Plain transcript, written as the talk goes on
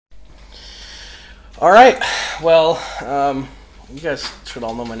All right. Well, you guys should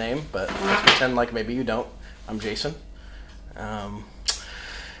all know my name, but let's pretend like maybe you don't. I'm Jason.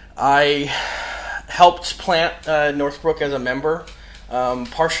 I helped plant Northbrook as a member,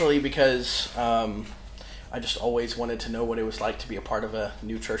 partially because I just always wanted to know what it was like to be a part of a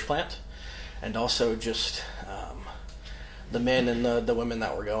new church plant, and also just the men and the women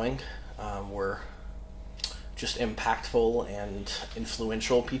that were going were just impactful and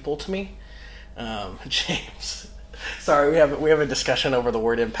influential people to me. James, sorry, we have a discussion over the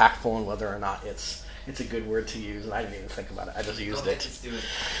word impactful and whether or not it's a good word to use, and I didn't even think about it. I just used it. Let's do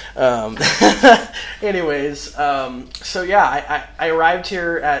it. Anyways, so yeah, I arrived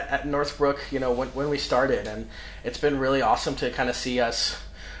here at Northbrook, when we started, and it's been really awesome to kind of see us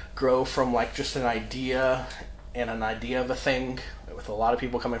grow from like just an idea of a thing with a lot of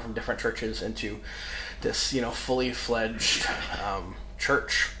people coming from different churches into this, fully fledged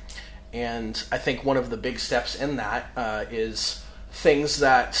church. And I think one of the big steps in that is things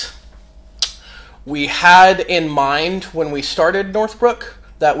that we had in mind when we started Northbrook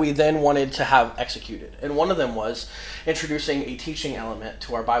that we then wanted to have executed. And one of them was introducing a teaching element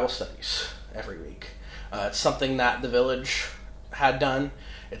to our Bible studies every week. It's something that the village had done.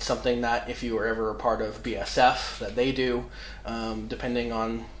 It's something that if you were ever a part of BSF, that they do, depending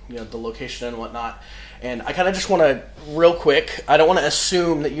on the location and whatnot. And I kind of just want to, real quick, I don't want to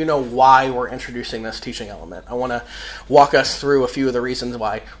assume that you know why we're introducing this teaching element. I want to walk us through a few of the reasons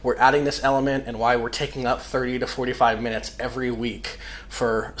why we're adding this element and why we're taking up 30 to 45 minutes every week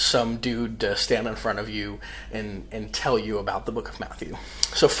for some dude to stand in front of you and tell you about the book of Matthew.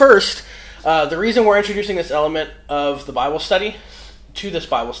 So first, the reason we're introducing this element of the Bible study to this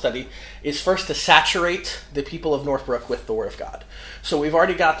Bible study is first to saturate the people of Northbrook with the Word of God. So we've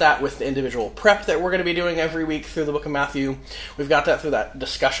already got that with the individual prep that we're going to be doing every week through the book of Matthew. We've got that through that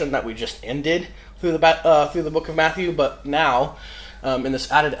discussion that we just ended through the book of Matthew. But now, in this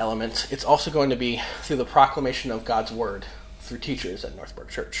added element, it's also going to be through the proclamation of God's Word through teachers at Northbrook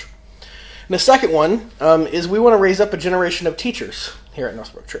Church. And the second one is we want to raise up a generation of teachers here at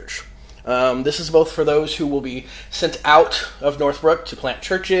Northbrook Church. This is both for those who will be sent out of Northbrook to plant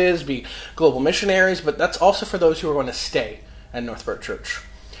churches, be global missionaries, but that's also for those who are going to stay at Northbrook Church.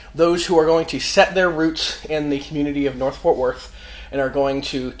 Those who are going to set their roots in the community of North Fort Worth and are going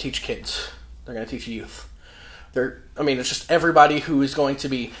to teach kids. They're going to teach youth. It's just everybody who is going to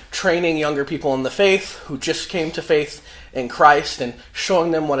be training younger people in the faith, who just came to faith in Christ, and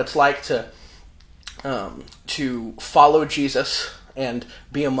showing them what it's like to follow Jesus and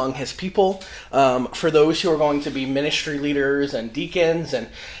be among his people. For those who are going to be ministry leaders and deacons and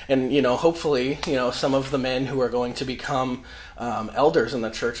hopefully some of the men who are going to become elders in the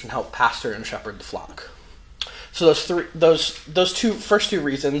church and help pastor and shepherd the flock. So those first two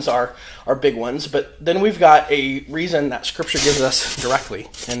reasons are big ones, but then we've got a reason that Scripture gives us directly,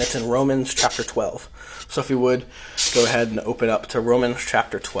 and it's in Romans chapter 12. So if you would, go ahead and open up to Romans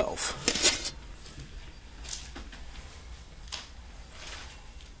chapter 12.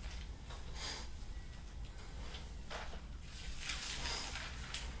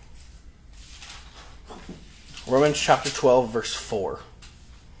 Romans chapter 12, verse 4.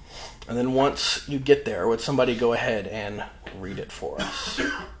 And then once you get there, would somebody go ahead and read it for us? I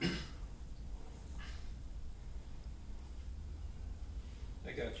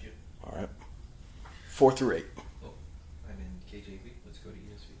got you. All right. 4 through 8. Oh, I'm in KJV. Let's go to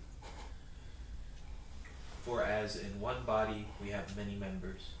ESV. For as in one body we have many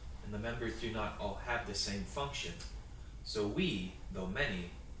members, and the members do not all have the same function, so we, though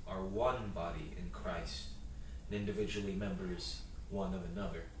many, are one body in Christ, and individually members one of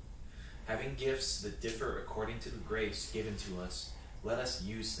another. Having gifts that differ according to the grace given to us, let us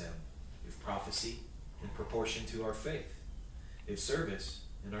use them. If prophecy, in proportion to our faith. If service,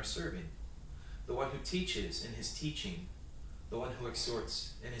 in our serving. The one who teaches, in his teaching. The one who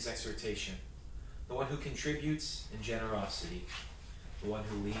exhorts, in his exhortation. The one who contributes, in generosity. The one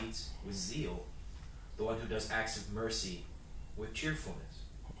who leads, with zeal. The one who does acts of mercy, with cheerfulness.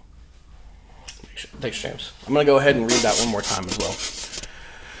 Thanks, James. I'm going to go ahead and read that one more time as well.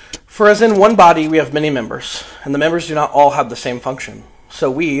 For as in one body we have many members, and the members do not all have the same function.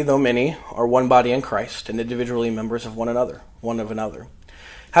 So we, though many, are one body in Christ, and individually members of one of another.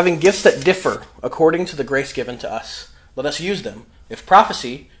 Having gifts that differ according to the grace given to us, let us use them. If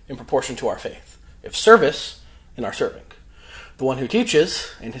prophecy, in proportion to our faith. If service, in our serving. The one who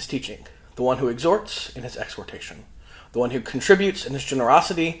teaches, in his teaching. The one who exhorts, in his exhortation. The one who contributes in his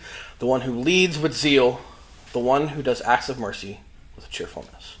generosity, the one who leads with zeal, the one who does acts of mercy with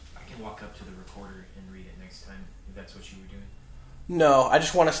cheerfulness. I can walk up to the recorder and read it next time, if that's what you were doing. No, I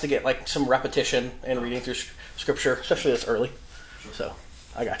just want us to get like some repetition in reading through Scripture, especially this early. Sure. So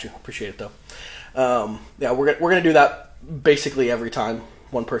I got you. Appreciate it though. Yeah, we're gonna do that basically every time.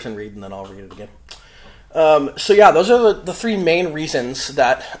 One person read and then I'll read it again. So yeah, those are the three main reasons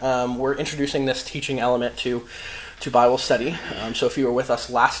that we're introducing this teaching element to Bible study. So if you were with us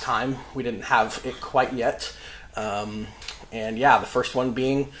last time, we didn't have it quite yet. And yeah, the first one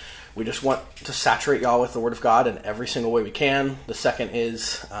being we just want to saturate y'all with the Word of God in every single way we can. The second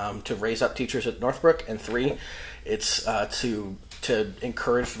is to raise up teachers at Northbrook. And three, it's to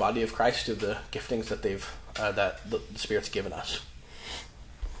encourage the body of Christ through the giftings that that the Spirit's given us.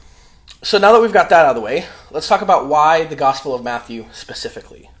 So now that we've got that out of the way, let's talk about why the Gospel of Matthew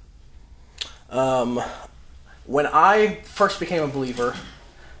specifically. When I first became a believer,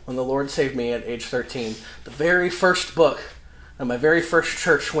 when the Lord saved me at age 13, the very first book that my very first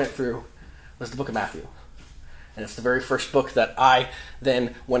church went through was the book of Matthew. And it's the very first book that I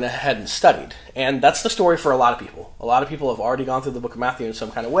then went ahead and studied. And that's the story for a lot of people. A lot of people have already gone through the book of Matthew in some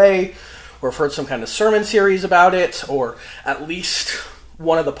kind of way, or have heard some kind of sermon series about it, or at least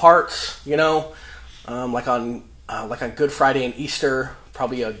one of the parts, like on Good Friday and Easter,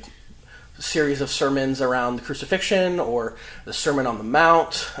 probably a series of sermons around the crucifixion, or the Sermon on the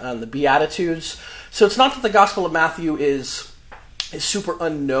Mount, the Beatitudes. So it's not that the Gospel of Matthew is super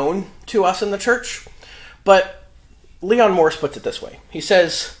unknown to us in the church, but Leon Morris puts it this way. He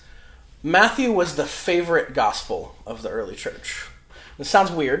says, Matthew was the favorite gospel of the early church. It sounds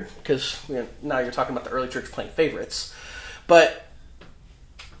weird, because now you're talking about the early church playing favorites, but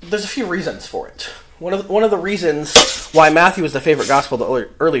there's a few reasons for it. One of the reasons why Matthew was the favorite gospel of the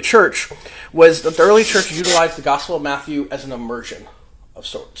early church was that the early church utilized the Gospel of Matthew as an immersion of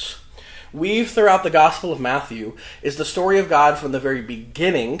sorts. Weaved throughout the Gospel of Matthew is the story of God from the very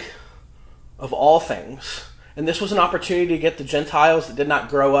beginning of all things. And this was an opportunity to get the Gentiles that did not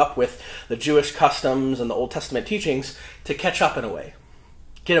grow up with the Jewish customs and the Old Testament teachings to catch up in a way.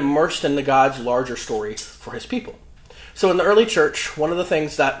 Get immersed into God's larger story for his people. So in the early church, one of the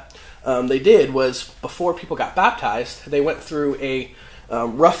things that they did was, before people got baptized, they went through a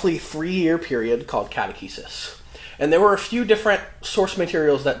roughly 3-year period called catechesis. And there were a few different source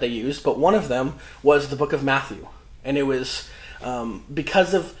materials that they used, but one of them was the book of Matthew. And it was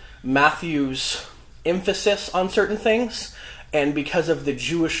because of Matthew's emphasis on certain things, and because of the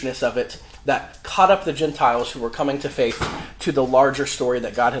Jewishness of it, that caught up the Gentiles who were coming to faith to the larger story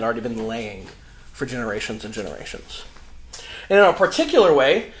that God had already been laying for generations and generations. And in a particular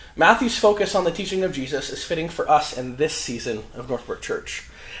way, Matthew's focus on the teaching of Jesus is fitting for us in this season of Northbrook Church.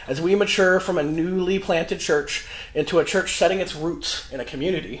 As we mature from a newly planted church into a church setting its roots in a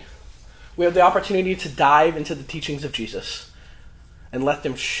community, we have the opportunity to dive into the teachings of Jesus and let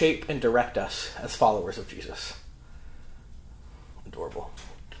them shape and direct us as followers of Jesus. Adorable.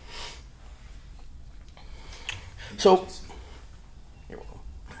 So, you're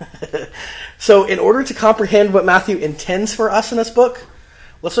welcome. So in order to comprehend what Matthew intends for us in this book,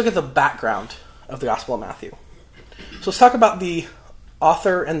 let's look at the background of the Gospel of Matthew. So let's talk about the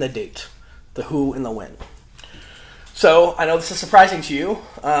author and the date, the who and the when. So I know this is surprising to you,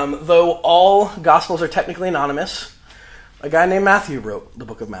 though all Gospels are technically anonymous. A guy named Matthew wrote the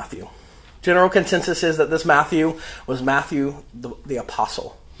book of Matthew. General consensus is that this Matthew was Matthew the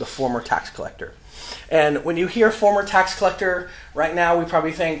apostle, the former tax collector. And when you hear former tax collector, right now we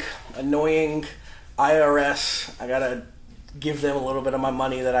probably think annoying IRS. I gotta give them a little bit of my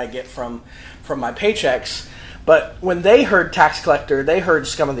money that I get from my paychecks. But when they heard tax collector, they heard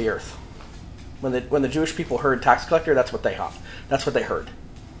scum of the earth. When the Jewish people heard tax collector, that's what they thought. That's what they heard.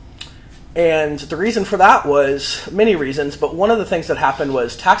 And the reason for that was many reasons, but one of the things that happened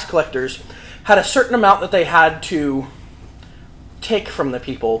was tax collectors had a certain amount that they had to take from the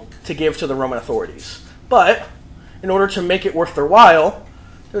people to give to the Roman authorities. But in order to make it worth their while,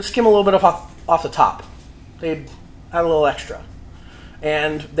 they would skim a little bit off the top. They'd add a little extra.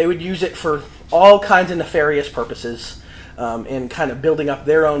 And they would use it for all kinds of nefarious purposes in kind of building up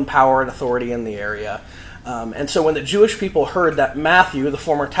their own power and authority in the area. And so when the Jewish people heard that Matthew, the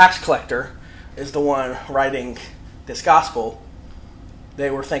former tax collector, is the one writing this gospel, they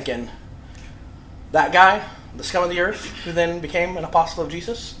were thinking, that guy, the scum of the earth, who then became an apostle of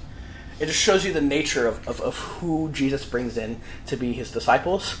Jesus? It just shows you the nature of who Jesus brings in to be his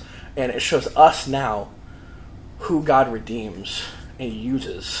disciples. And it shows us now who God redeems and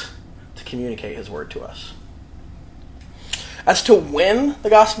uses to communicate his word to us. As to when the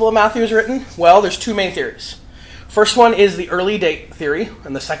Gospel of Matthew is written, well, there's two main theories. First one is the early date theory,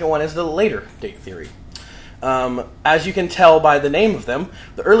 and the second one is the later date theory. As you can tell by the name of them,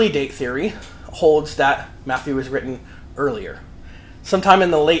 the early date theory holds that Matthew was written earlier. sometime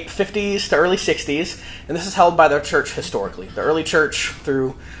in the late 50s to early 60s, and this is held by the church historically. The early church,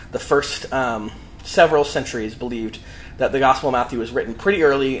 through the first several centuries, believed that the Gospel of Matthew was written pretty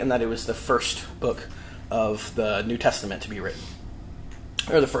early and that it was the first book of the New Testament to be written,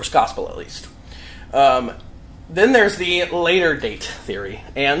 or the first gospel at least. Then there's the later date theory,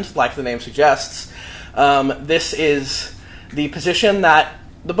 and like the name suggests, this is the position that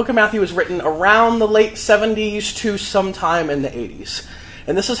the book of Matthew was written around the late 70s to sometime in the 80s.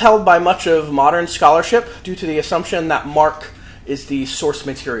 And this is held by much of modern scholarship due to the assumption that Mark is the source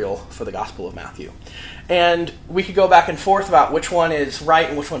material for the Gospel of Matthew. And we could go back and forth about which one is right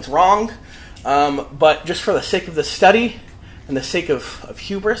and which one's wrong, but just for the sake of the study and the sake of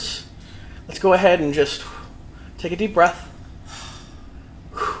hubris, let's go ahead and just take a deep breath.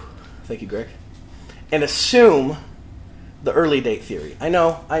 Thank you, Greg. And assume the early date theory. I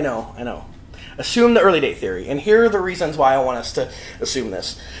know. Assume the early date theory. And here are the reasons why I want us to assume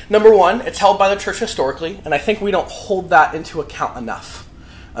this. Number one, it's held by the church historically, and I think we don't hold that into account enough.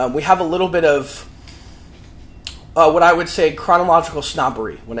 We have a little bit of what I would say chronological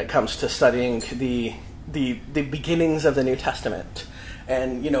snobbery when it comes to studying the beginnings of the New Testament.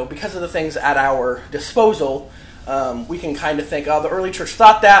 And, because of the things at our disposal, we can kind of think, the early church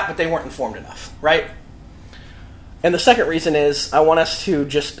thought that, but they weren't informed enough, right? And the second reason is I want us to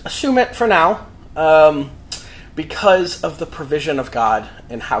just assume it for now because of the provision of God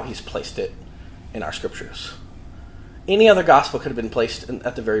and how he's placed it in our scriptures. Any other gospel could have been placed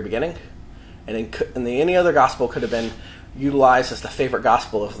at the very beginning, and any other gospel could have been utilized as the favorite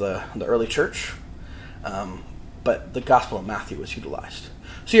gospel of the early church, but the Gospel of Matthew was utilized.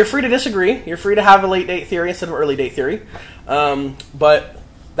 So you're free to disagree. You're free to have a late date theory instead of early date theory, but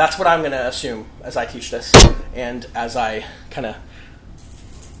that's what I'm going to assume as I teach this and as I kind of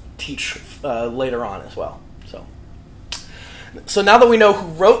teach later on as well. So now that we know who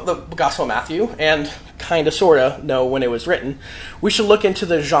wrote the Gospel of Matthew and kind of sort of know when it was written, we should look into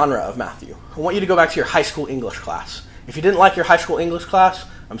the genre of Matthew. I want you to go back to your high school English class. If you didn't like your high school English class,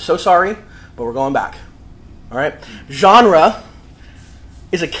 I'm so sorry, but we're going back. All right? Genre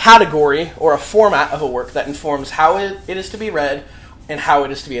is a category or a format of a work that informs how it is to be read and how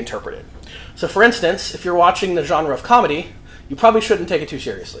it is to be interpreted. So for instance, if you're watching the genre of comedy, you probably shouldn't take it too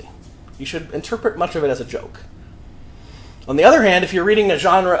seriously. You should interpret much of it as a joke. On the other hand, if you're reading a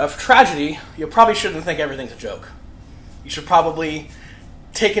genre of tragedy, you probably shouldn't think everything's a joke. You should probably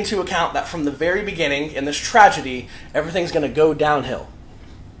take into account that from the very beginning in this tragedy, everything's going to go downhill.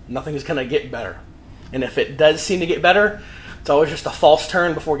 Nothing is going to get better. And if it does seem to get better, it's always just a false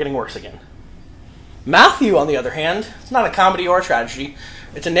turn before getting worse again. Matthew, on the other hand, it's not a comedy or a tragedy.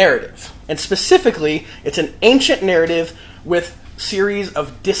 It's a narrative. And specifically, it's an ancient narrative with series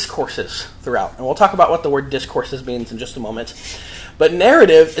of discourses throughout. And we'll talk about what the word discourses means in just a moment. But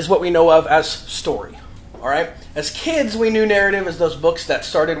narrative is what we know of as story. All right? As kids, we knew narrative as those books that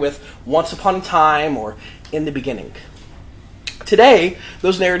started with Once Upon a Time or In the Beginning. Today,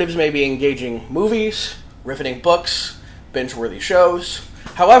 those narratives may be engaging movies, riveting books, binge-worthy shows.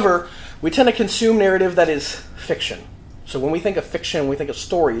 However, we tend to consume narrative that is fiction. So when we think of fiction, we think of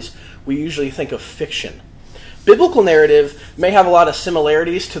stories, we usually think of fiction. Biblical narrative may have a lot of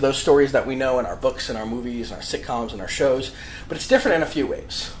similarities to those stories that we know in our books and our movies and our sitcoms and our shows, but it's different in a few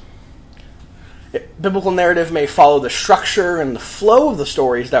ways. Biblical narrative may follow the structure and the flow of the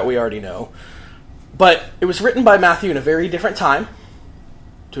stories that we already know, but it was written by Matthew in a very different time,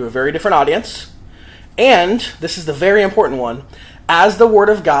 to a very different audience, and, this is the very important one, as the Word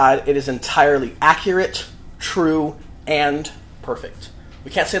of God, it is entirely accurate, true, and perfect.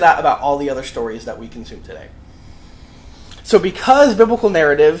 We can't say that about all the other stories that we consume today. So because biblical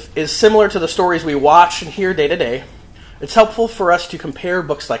narrative is similar to the stories we watch and hear day to day, it's helpful for us to compare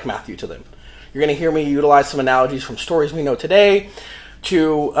books like Matthew to them. You're going to hear me utilize some analogies from stories we know today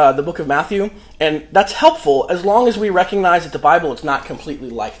to the book of Matthew, and that's helpful as long as we recognize that the Bible is not completely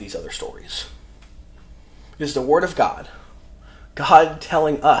like these other stories. It is the Word of God, God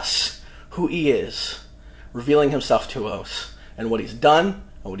telling us who He is, revealing Himself to us, and what He's done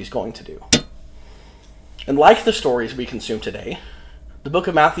and what He's going to do. And like the stories we consume today, the book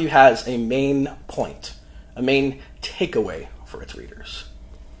of Matthew has a main point, a main takeaway for its readers.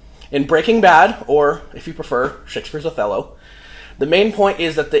 In Breaking Bad, or if you prefer, Shakespeare's Othello, the main point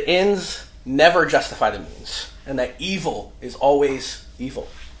is that the ends never justify the means, and that evil is always evil.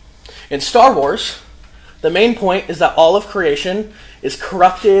 In Star Wars, the main point is that all of creation is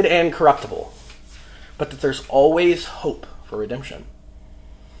corrupted and corruptible, but that there's always hope for redemption.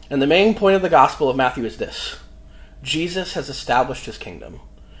 And the main point of the Gospel of Matthew is this: Jesus has established His kingdom,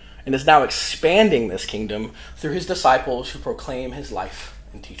 and is now expanding this kingdom through his disciples who proclaim his life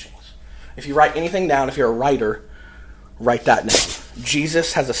and teachings. If you write anything down, if you're a writer, write that down.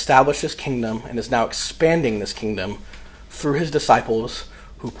 Jesus has established his kingdom and is now expanding this kingdom through his disciples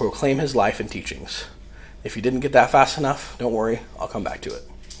who proclaim his life and teachings. If you didn't get that fast enough, don't worry, I'll come back to it.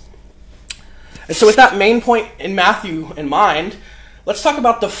 And so with that main point in Matthew in mind, let's talk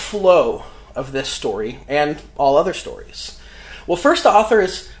about the flow of this story and all other stories. Well, first the author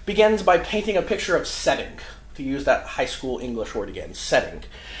begins by painting a picture of setting, to use that high school English word again, setting.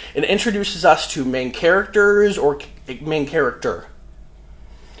 It introduces us to main characters or main character.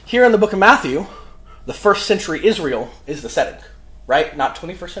 Here in the book of Matthew, the first century Israel is the setting, right? Not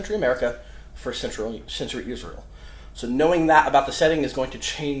 21st century America, first century Israel. So knowing that about the setting is going to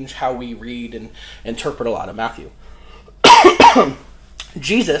change how we read and interpret a lot of Matthew.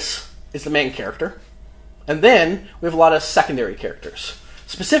 Jesus is the main character. And then we have a lot of secondary characters.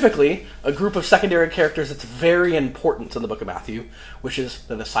 Specifically, a group of secondary characters that's very important to the book of Matthew, which is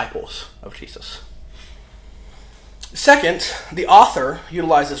the disciples of Jesus. Second, the author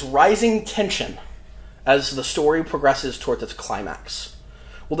utilizes rising tension as the story progresses towards its climax.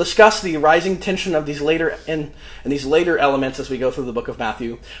 We'll discuss the rising tension of these later elements as we go through the book of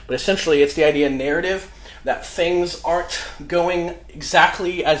Matthew, but essentially it's the idea in narrative that things aren't going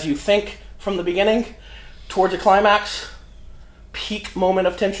exactly as you think from the beginning towards a climax, peak moment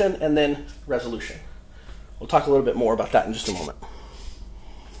of tension, and then resolution. We'll talk a little bit more about that in just a moment.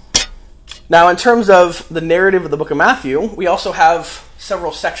 Now, in terms of the narrative of the book of Matthew, we also have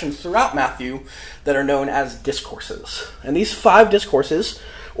several sections throughout Matthew that are known as discourses. And these 5 discourses,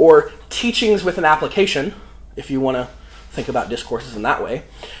 or teachings with an application, if you want to think about discourses in that way,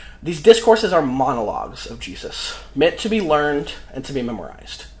 these discourses are monologues of Jesus, meant to be learned and to be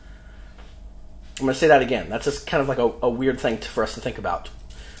memorized. I'm going to say that again. That's just kind of like a weird thing for us to think about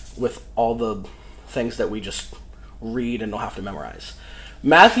with all the things that we just read and don't have to memorize.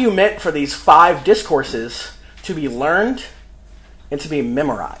 Matthew meant for these 5 discourses to be learned and to be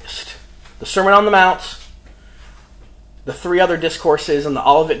memorized. The Sermon on the Mount, the 3 other discourses, and the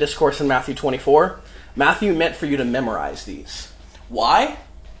Olivet Discourse in Matthew 24, Matthew meant for you to memorize these. Why?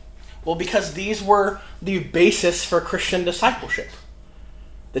 Well, because these were the basis for Christian discipleship.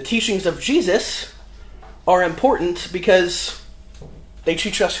 The teachings of Jesus are important because they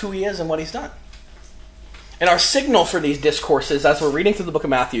teach us who he is and what he's done. And our signal for these discourses, as we're reading through the book of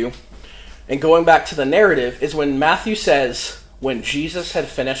Matthew and going back to the narrative, is when Matthew says, when Jesus had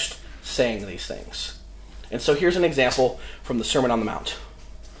finished saying these things. And so here's an example from the Sermon on the Mount.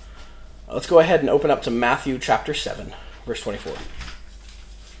 Let's go ahead and open up to Matthew chapter 7, verse 24.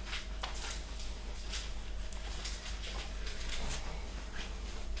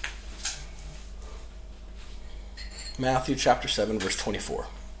 Matthew chapter 7, verse 24.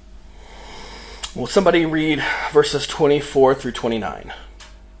 Will somebody read verses 24 through 29?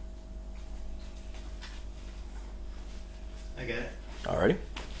 I get it. Alrighty.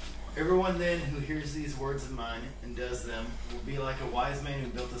 Everyone then who hears these words of mine and does them will be like a wise man who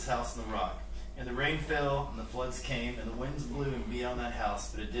built his house on the rock. And the rain fell, and the floods came, and the winds blew and beat on that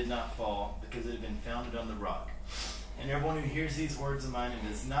house, but it did not fall, because it had been founded on the rock. And everyone who hears these words of mine and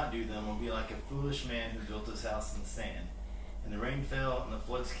does not do them will be like a foolish man who built his house on the sand. And the rain fell, and the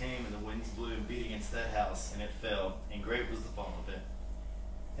floods came, and the winds blew and beat against that house, and it fell, and great was the fall of it.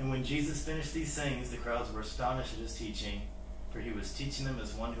 And when Jesus finished these sayings, the crowds were astonished at his teaching, for he was teaching them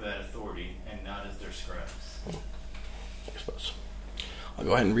as one who had authority, and not as their scribes. I suppose. I'll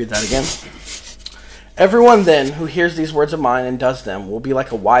go ahead and read that again. Everyone then who hears these words of mine and does them will be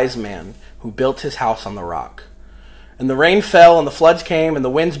like a wise man who built his house on the rock. And the rain fell, and the floods came, and the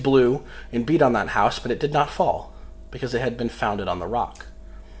winds blew and beat on that house, but it did not fall, because it had been founded on the rock.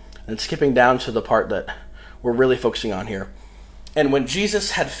 And skipping down to the part that we're really focusing on here. And when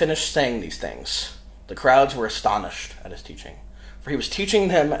Jesus had finished saying these things, the crowds were astonished at his teaching, for he was teaching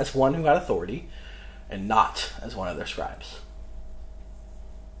them as one who had authority, and not as one of their scribes.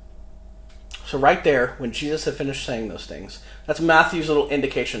 So right there, when Jesus had finished saying those things, that's Matthew's little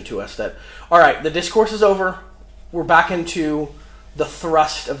indication to us that, all right, the discourse is over. We're back into the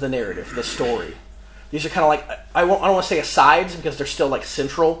thrust of the narrative, the story. These are kind of like, I don't want to say asides because they're still like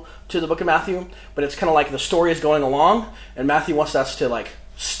central to the book of Matthew, but it's kind of like the story is going along, and Matthew wants us to like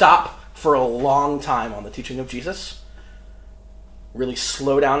stop for a long time on the teaching of Jesus, really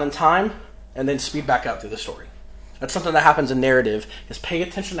slow down in time, and then speed back up through the story. That's something that happens in narrative, is pay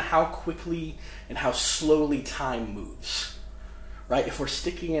attention to how quickly and how slowly time moves. Right? If we're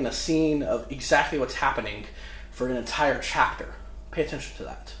sticking in a scene of exactly what's happening for an entire chapter, pay attention to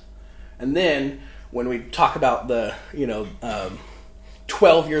that. And then when we talk about the,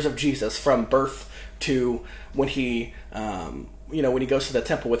 12 years of Jesus from birth to when he, when he goes to the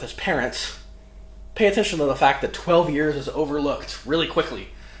temple with his parents, pay attention to the fact that 12 years is overlooked really quickly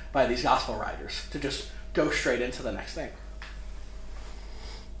by these gospel writers to just go straight into the next thing.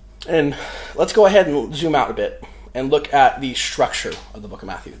 And let's go ahead and zoom out a bit and look at the structure of the book of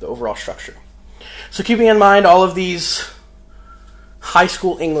Matthew, the overall structure. So keeping in mind all of these high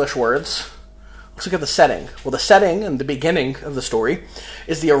school English words, let's look at the setting. Well, the setting and the beginning of the story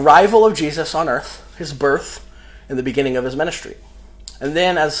is the arrival of Jesus on earth, his birth, and the beginning of his ministry. And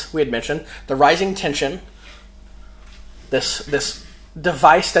then, as we had mentioned, the rising tension, this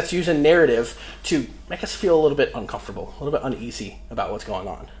device that's used in narrative to make us feel a little bit uncomfortable, a little bit uneasy about what's going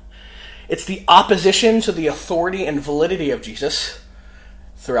on. It's the opposition to the authority and validity of Jesus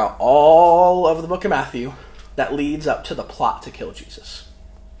throughout all of the book of Matthew that leads up to the plot to kill Jesus.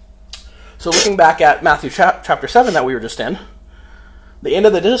 So looking back at Matthew chapter 7 that we were just in, the end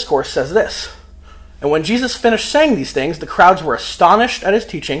of the discourse says this: "And when Jesus finished saying these things, the crowds were astonished at his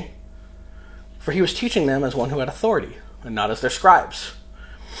teaching, for he was teaching them as one who had authority, and not as their scribes."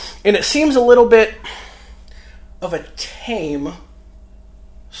 And it seems a little bit of a tame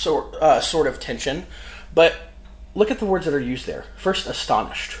sort of tension, but look at the words that are used there. First,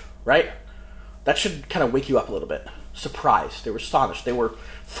 astonished, right? That should kind of wake you up a little bit. Surprised. They were astonished. They were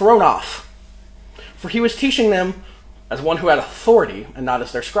thrown off. For he was teaching them as one who had authority and not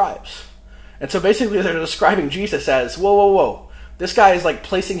as their scribes. And so basically they're describing Jesus as, whoa. This guy is like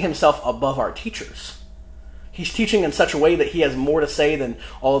placing himself above our teachers. He's teaching in such a way that he has more to say than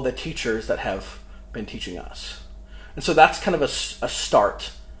all of the teachers that have been teaching us. And so that's kind of a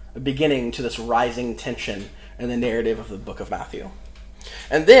start, a beginning to this rising tension in the narrative of the book of Matthew.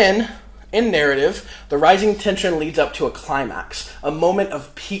 And then, in narrative, the rising tension leads up to a climax, a moment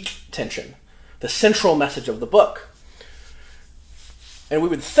of peak tension, the central message of the book. And we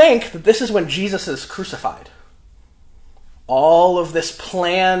would think that this is when Jesus is crucified. All of this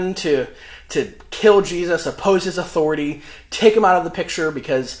plan to kill Jesus, oppose his authority, take him out of the picture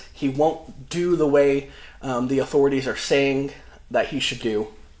because he won't do the way the authorities are saying that he should do.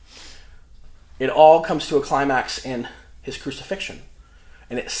 It all comes to a climax in his crucifixion.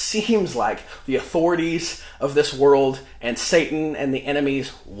 And it seems like the authorities of this world and Satan and the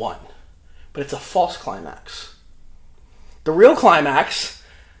enemies won. But it's a false climax. The real climax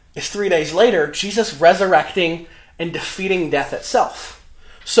is 3 days later, Jesus resurrecting and defeating death itself.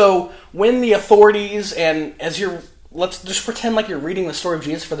 So when the authorities, and let's just pretend like you're reading the story of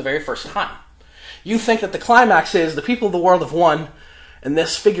Jesus for the very first time. You think that the climax is the people of the world have won, and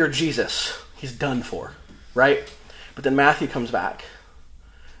this figure Jesus, he's done for, right? But then Matthew comes back,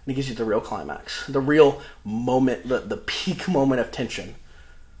 and he gives you the real climax, the real moment, the peak moment of tension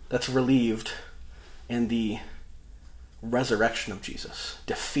that's relieved in the resurrection of Jesus,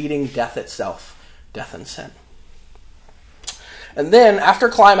 defeating death itself, death and sin. And then, after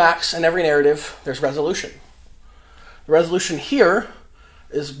climax in every narrative, there's resolution. The resolution here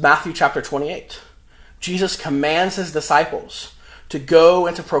is Matthew chapter 28. Jesus commands his disciples to go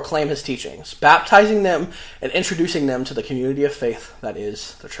and to proclaim his teachings, baptizing them and introducing them to the community of faith that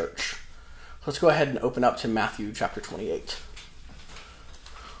is the church. Let's go ahead and open up to Matthew chapter 28.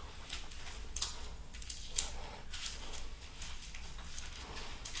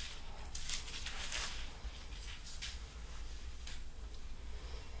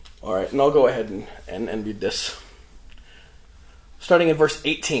 All right, and I'll go ahead and read this. Starting in verse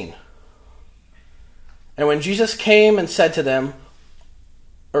 18. And when Jesus came and said to them,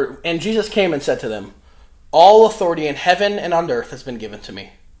 "All authority in heaven and on earth has been given to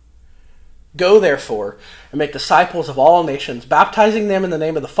me. Go, therefore, and make disciples of all nations, baptizing them in the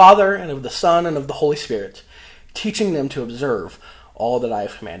name of the Father, and of the Son, and of the Holy Spirit, teaching them to observe all that I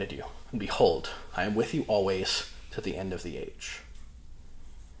have commanded you. And behold, I am with you always to the end of the age."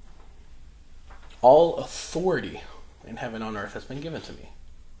 All authority in heaven and on earth has been given to me.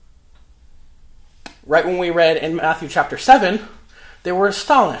 Right when we read in Matthew chapter 7, they were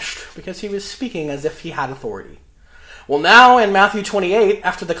astonished because he was speaking as if he had authority. Well, now in Matthew 28,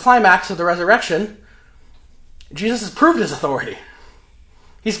 after the climax of the resurrection, Jesus has proved his authority.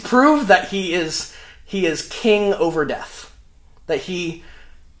 He's proved that he is king over death.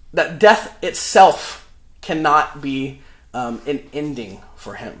 That death itself cannot be an ending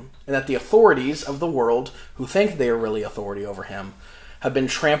for him. And that the authorities of the world, who think they are really authority over him, have been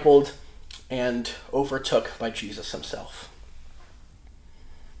trampled and overtook by Jesus himself.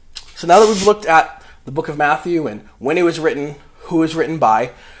 So now that we've looked at the book of Matthew and when it was written, who it was written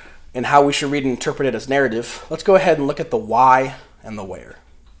by, and how we should read and interpret it as narrative, let's go ahead and look at the why and the where.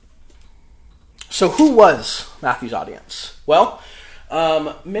 So who was Matthew's audience? Well,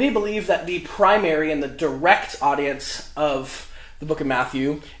 Many believe that the primary and the direct audience of the book of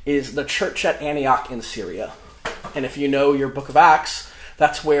Matthew is the church at Antioch in Syria. And if you know your book of Acts,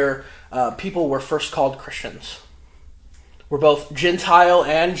 that's where people were first called Christians, where both Gentile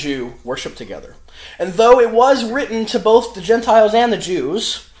and Jew worship together. And though it was written to both the Gentiles and the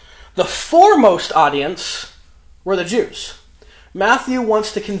Jews, the foremost audience were the Jews. Matthew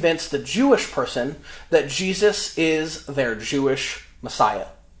wants to convince the Jewish person that Jesus is their Jewish Messiah.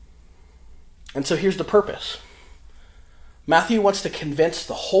 And so here's the purpose. Matthew wants to convince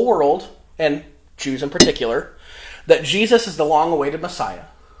the whole world, and Jews in particular, that Jesus is the long-awaited Messiah,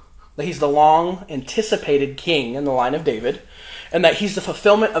 that he's the long-anticipated king in the line of David, and that he's the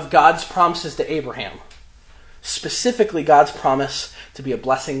fulfillment of God's promises to Abraham, specifically God's promise to be a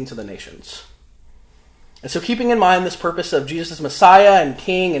blessing to the nations. And so keeping in mind this purpose of Jesus as Messiah and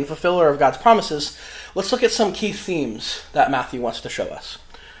King and fulfiller of God's promises, let's look at some key themes that Matthew wants to show us.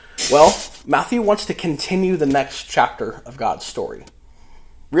 Well, Matthew wants to continue the next chapter of God's story.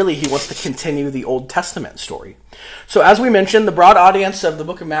 Really, he wants to continue the Old Testament story. So as we mentioned, the broad audience of the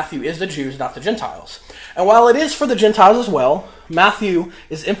book of Matthew is the Jews, not the Gentiles. And while it is for the Gentiles as well, Matthew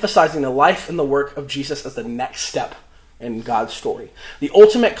is emphasizing the life and the work of Jesus as the next step in God's story. The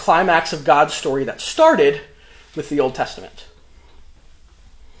ultimate climax of God's story that started with the Old Testament.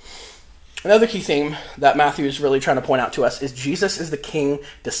 Another key theme that Matthew is really trying to point out to us is Jesus is the king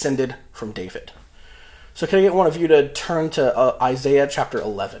descended from David. So can I get one of you to turn to Isaiah chapter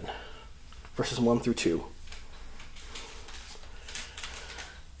 11, verses 1 through 2.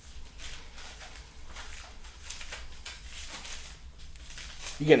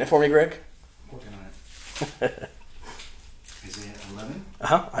 You getting it for me, Greg? Working on it. Isaiah 11?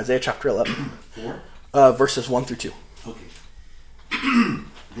 Isaiah chapter 11. 4? Verses 1 through 2. Okay.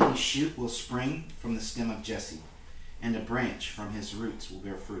 Then a shoot will spring from the stem of Jesse, and a branch from his roots will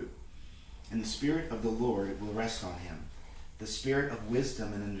bear fruit. And the Spirit of the Lord will rest on him, the Spirit of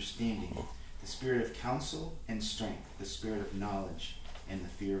wisdom and understanding, the Spirit of counsel and strength, the Spirit of knowledge and the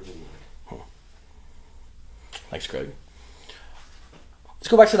fear of the Lord. Thanks, Greg. Let's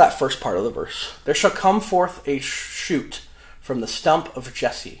go back to that first part of the verse. There shall come forth a shoot from the stump of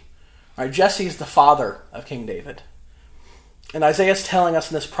Jesse. All right, Jesse is the father of King David. And Isaiah is telling us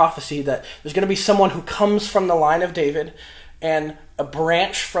in this prophecy that there's going to be someone who comes from the line of David, and a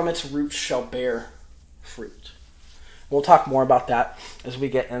branch from its roots shall bear fruit. We'll talk more about that as we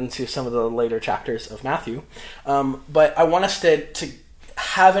get into some of the later chapters of Matthew. But I want us to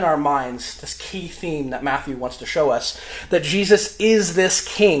have in our minds this key theme that Matthew wants to show us, that Jesus is this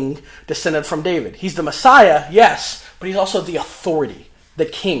king descended from David. He's the Messiah, yes, but he's also the authority, the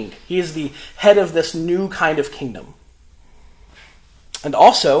king. He is the head of this new kind of kingdom. And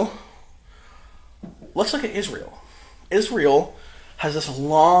also, let's look at Israel. Israel has this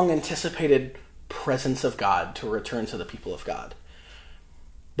long-anticipated presence of God to return to the people of God.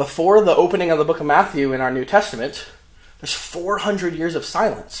 Before the opening of the book of Matthew in our New Testament, there's 400 years of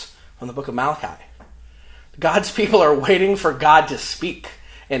silence from the book of Malachi. God's people are waiting for God to speak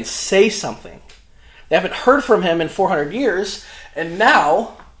and say something. They haven't heard from him in 400 years, and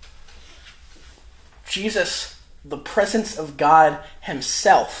now Jesus, the presence of God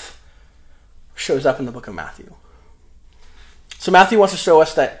himself, shows up in the book of Matthew. So Matthew wants to show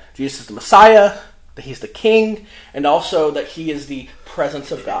us that Jesus is the Messiah, that he's the king, and also that he is the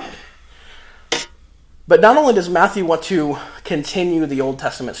presence of God. But not only does Matthew want to continue the Old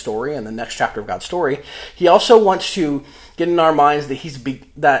Testament story and the next chapter of God's story, he also wants to get in our minds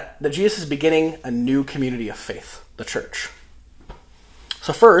that that Jesus is beginning a new community of faith, the church.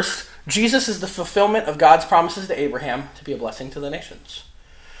 So first, Jesus is the fulfillment of God's promises to Abraham to be a blessing to the nations.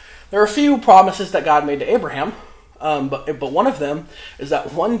 There are a few promises that God made to Abraham, but one of them is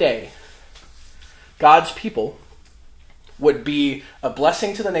that one day God's people would be a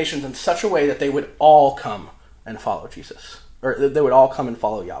blessing to the nations in such a way that they would all come and follow Jesus, or they would all come and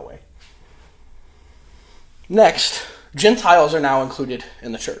follow Yahweh. Next, Gentiles are now included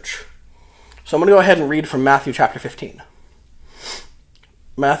in the church. So I'm going to go ahead and read from Matthew chapter 15.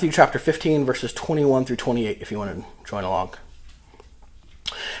 Matthew chapter 15, verses 21 through 28, if you want to join along.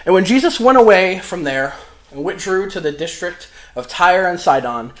 And when Jesus went away from there and withdrew to the district of Tyre and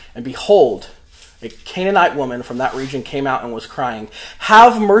Sidon, and behold, a Canaanite woman from that region came out and was crying,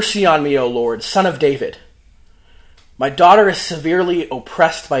 "Have mercy on me, O Lord, Son of David. My daughter is severely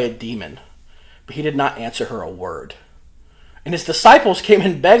oppressed by a demon." But he did not answer her a word. And his disciples came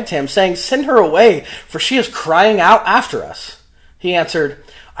and begged him, saying, "Send her away, for she is crying out after us." He answered,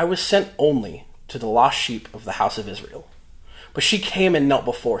 "I was sent only to the lost sheep of the house of Israel." But she came and knelt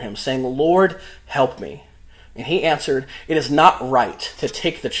before him, saying, "Lord, help me." And he answered, "It is not right to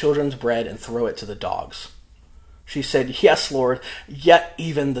take the children's bread and throw it to the dogs." She said, "Yes, Lord, yet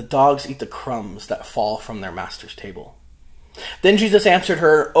even the dogs eat the crumbs that fall from their master's table." Then Jesus answered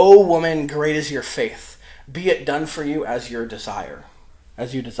her, "O woman, great is your faith. Be it done for you as you desire.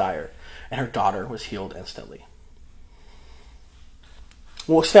 And her daughter was healed instantly.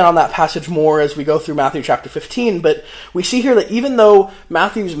 We'll expand on that passage more as we go through Matthew chapter 15, but we see here that even though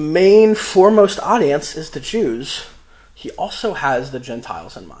Matthew's main foremost audience is the Jews, he also has the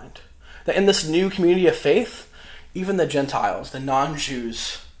Gentiles in mind. That in this new community of faith, even the Gentiles, the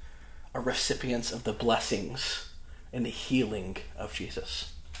non-Jews, are recipients of the blessings and the healing of Jesus.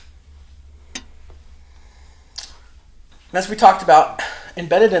 And as we talked about,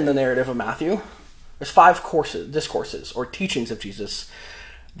 embedded in the narrative of Matthew, there's 5 discourses, or teachings of Jesus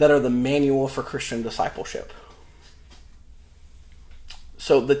that are the manual for Christian discipleship.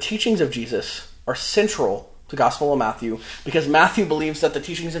 So the teachings of Jesus are central to the Gospel of Matthew because Matthew believes that the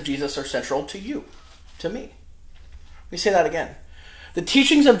teachings of Jesus are central to you, to me. Let me say that again. The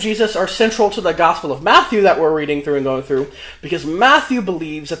teachings of Jesus are central to the Gospel of Matthew that we're reading through and going through because Matthew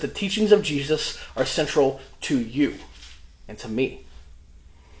believes that the teachings of Jesus are central to you and to me.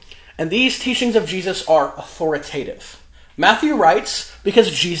 And these teachings of Jesus are authoritative. Matthew writes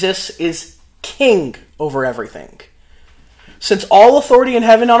because Jesus is king over everything. Since all authority in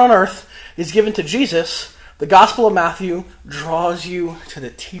heaven and on earth is given to Jesus, the Gospel of Matthew draws you to the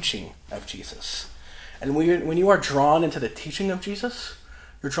teaching of Jesus. And when you are drawn into the teaching of Jesus,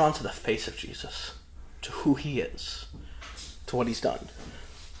 you're drawn to the face of Jesus, to who he is, to what he's done.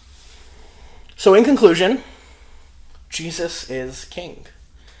 So in conclusion, Jesus is king.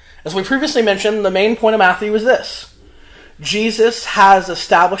 As we previously mentioned, the main point of Matthew is this. Jesus has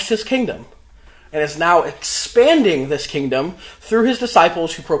established his kingdom and is now expanding this kingdom through his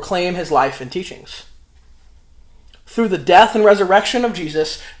disciples who proclaim his life and teachings. Through the death and resurrection of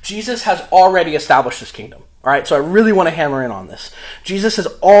Jesus, Jesus has already established his kingdom. All right, so I really want to hammer in on this. Jesus has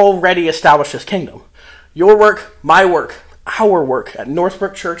already established his kingdom. Your work, my work, our work at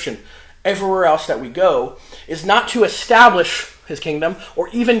Northbrook Church and everywhere else that we go is not to establish his kingdom or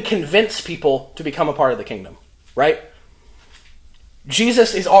even convince people to become a part of the kingdom, right?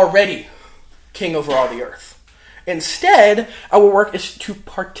 Jesus is already king over all the earth. Instead, our work is to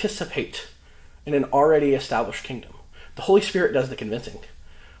participate in an already established kingdom. The Holy Spirit does the convincing.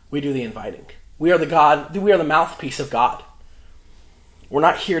 We do the inviting. We are the mouthpiece of God. We're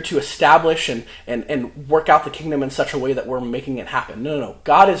not here to establish and work out the kingdom in such a way that we're making it happen. No.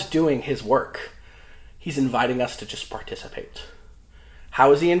 God is doing his work. He's inviting us to just participate.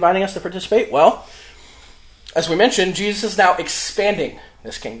 How is he inviting us to participate? Well, as we mentioned, Jesus is now expanding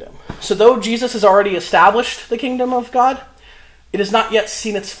this kingdom. So though Jesus has already established the kingdom of God, it has not yet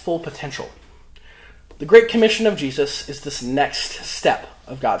seen its full potential. The Great Commission of Jesus is this next step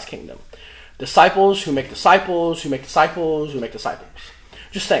of God's kingdom. Disciples who make disciples, who make disciples, who make disciples.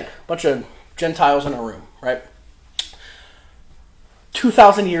 Just think, a bunch of Gentiles in a room, right?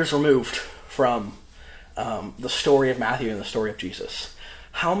 2,000 years removed from the story of Matthew and the story of Jesus.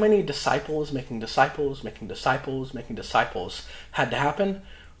 How many disciples making disciples had to happen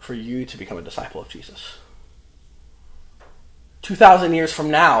for you to become a disciple of Jesus? 2,000 years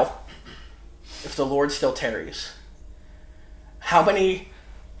from now, if the Lord still tarries, how many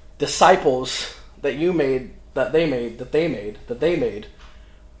disciples that you made, that they made,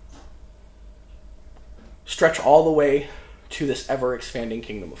 stretch all the way to this ever-expanding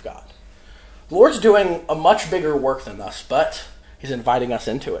kingdom of God? The Lord's doing a much bigger work than us, but he's inviting us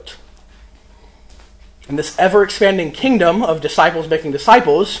into it. And this ever-expanding kingdom of disciples making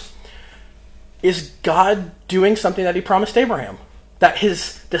disciples is God doing something that he promised Abraham, that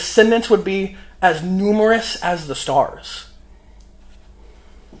his descendants would be as numerous as the stars.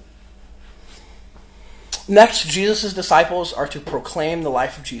 Next, Jesus' disciples are to proclaim the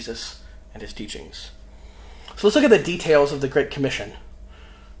life of Jesus and his teachings. So let's look at the details of the Great Commission.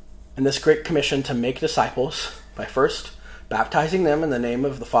 And this Great Commission to make disciples by first baptizing them in the name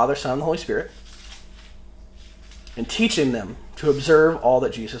of the Father, Son, and the Holy Spirit, and teaching them to observe all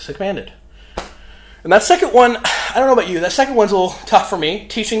that Jesus commanded. And that second one, I don't know about you, that second one's a little tough for me,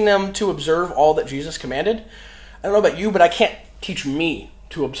 teaching them to observe all that Jesus commanded. I don't know about you, but I can't teach me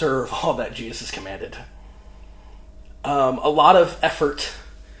to observe all that Jesus commanded. A lot of effort,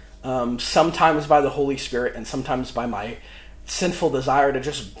 sometimes by the Holy Spirit and sometimes by my sinful desire to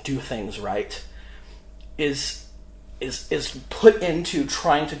just do things right, is put into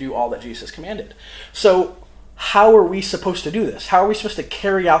trying to do all that Jesus commanded. So how are we supposed to do this? How are we supposed to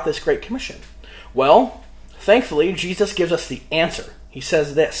carry out this Great Commission? Well, thankfully, Jesus gives us the answer. He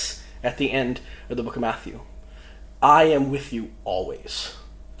says this at the end of the book of Matthew. I am with you always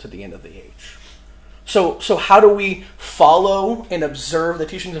to the end of the age. So how do we follow and observe the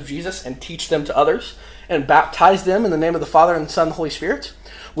teachings of Jesus and teach them to others and baptize them in the name of the Father and the Son and the Holy Spirit?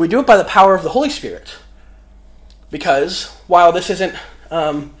 We do it by the power of the Holy Spirit. Because while this isn't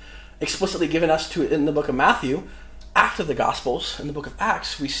explicitly given us to in the book of Matthew, after the Gospels, in the book of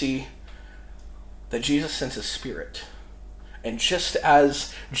Acts, we see that Jesus sends his Spirit. And just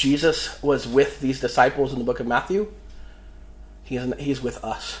as Jesus was with these disciples in the book of Matthew, he is with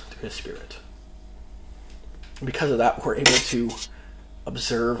us through his Spirit. And because of that, we're able to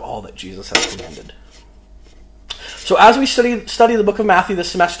observe all that Jesus has commanded. So as we study the book of Matthew this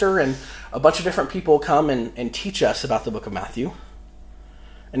semester, and a bunch of different people come and teach us about the book of Matthew,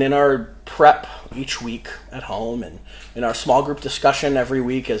 and in our prep each week at home, and in our small group discussion every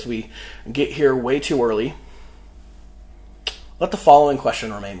week as we get here way too early, let the following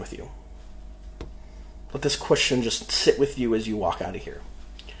question remain with you. Let this question just sit with you as you walk out of here.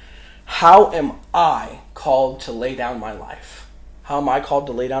 How am I called to lay down my life? How am I called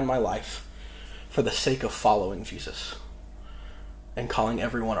to lay down my life for the sake of following Jesus and calling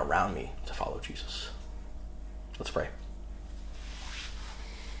everyone around me to follow Jesus? Let's pray.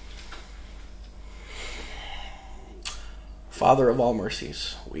 Father of all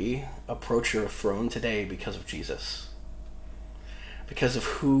mercies, we approach your throne today because of Jesus, because of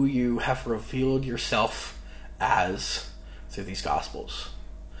who you have revealed yourself as through these Gospels.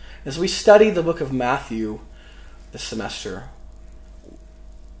 As we study the book of Matthew this semester,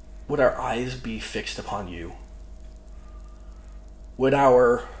 would our eyes be fixed upon you? Would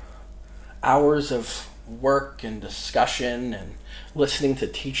our hours of work and discussion and listening to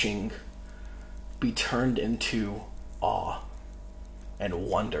teaching be turned into awe and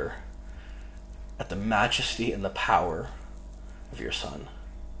wonder at the majesty and the power of your Son?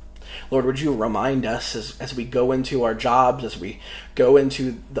 Lord, would you remind us as we go into our jobs, as we go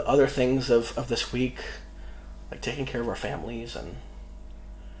into the other things of this week, like taking care of our families and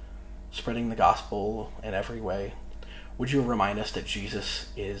spreading the gospel in every way, would you remind us that Jesus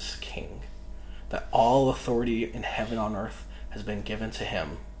is King, that all authority in heaven and on earth has been given to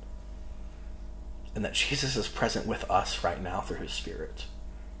him, and that Jesus is present with us right now through his Spirit.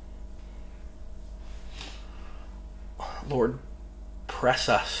 Lord, press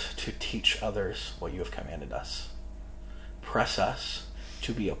us to teach others what you have commanded us. Press us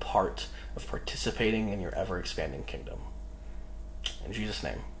to be a part of participating in your ever-expanding kingdom. In Jesus'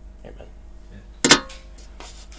 name, amen.